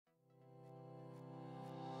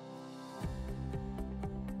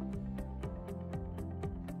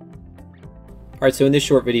Alright, so in this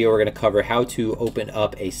short video we're going to cover how to open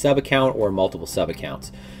up a sub account or multiple sub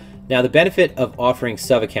accounts. Now the benefit of offering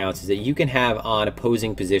sub accounts is that you can have on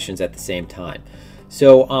opposing positions at the same time.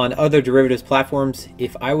 So on other derivatives platforms,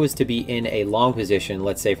 if I was to be in a long position,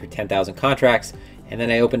 let's say for 10,000 contracts, and then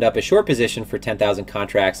I opened up a short position for 10,000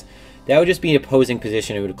 contracts, that would just be an opposing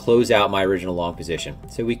position. It would close out my original long position.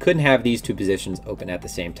 So we couldn't have these two positions open at the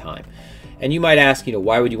same time. And you might ask,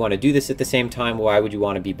 why would you want to do this at the same time? Why would you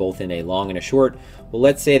want to be both in a long and a short? Well,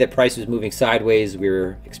 let's say that price was moving sideways. We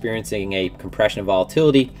were experiencing a compression of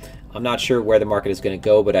volatility. I'm not sure where the market is going to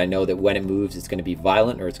go, but I know that when it moves, it's going to be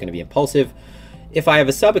violent or it's going to be impulsive. If I have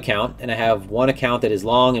a sub account and I have one account that is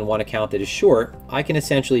long and one account that is short, I can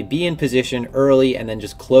essentially be in position early and then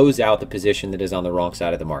just close out the position that is on the wrong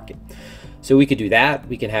side of the market. So we could do that.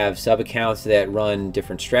 We can have sub accounts that run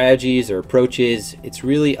different strategies or approaches. It's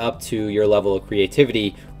really up to your level of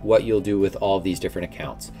creativity what you'll do with all of these different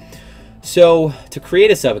accounts. So to create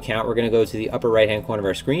a sub account, we're going to go to the upper right hand corner of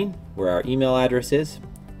our screen where our email address is,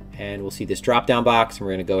 and we'll see this drop down box, and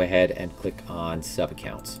we're going to go ahead and click on sub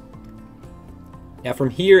accounts. Now from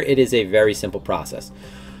here, it is a very simple process.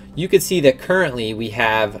 You can see that currently we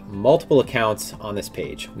have multiple accounts on this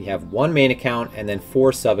page. We have one main account and then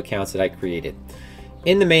 4 sub accounts that I created.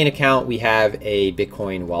 In the main account, we have a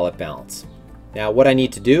Bitcoin wallet balance. Now what I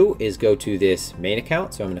need to do is go to this main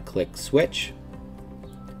account. So I'm going to click switch.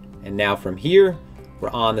 And now from here, we're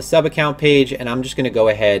on the sub account page, and I'm just going to go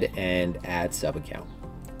ahead and add sub account.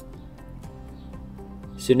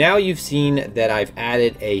 So now you've seen that I've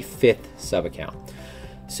added a 5th sub account.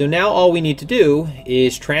 So now all we need to do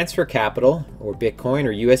is transfer capital or Bitcoin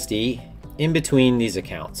or USD in between these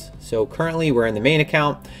accounts. So currently we're in the main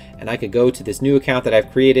account, and I could go to this new account that I've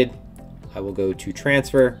created. I will go to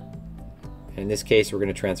transfer. And in this case, we're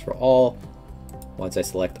going to transfer all. Once I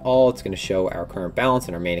select all, it's going to show our current balance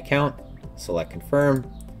in our main account. Select confirm.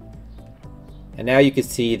 And now you can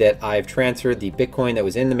see that I've transferred the Bitcoin that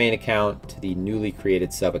was in the main account to the newly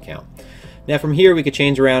created sub account. Now from here, we could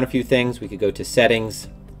change around a few things. We could go to settings,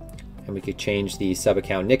 and we could change the sub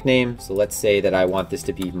account nickname. So let's say that I want this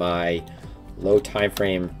to be my low time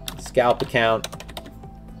frame scalp account.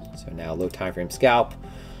 So now low time frame scalp.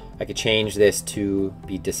 I could change this to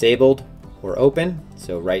be disabled or open.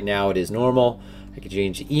 So right now it is normal. I could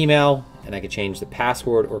change the email, and I could change the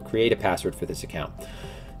password or create a password for this account.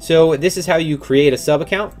 So this is how you create a sub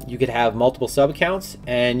account. You could have multiple sub accounts,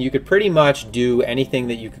 and you could pretty much do anything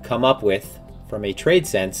that you could come up with from a trade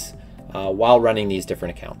sense while running these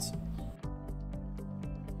different accounts.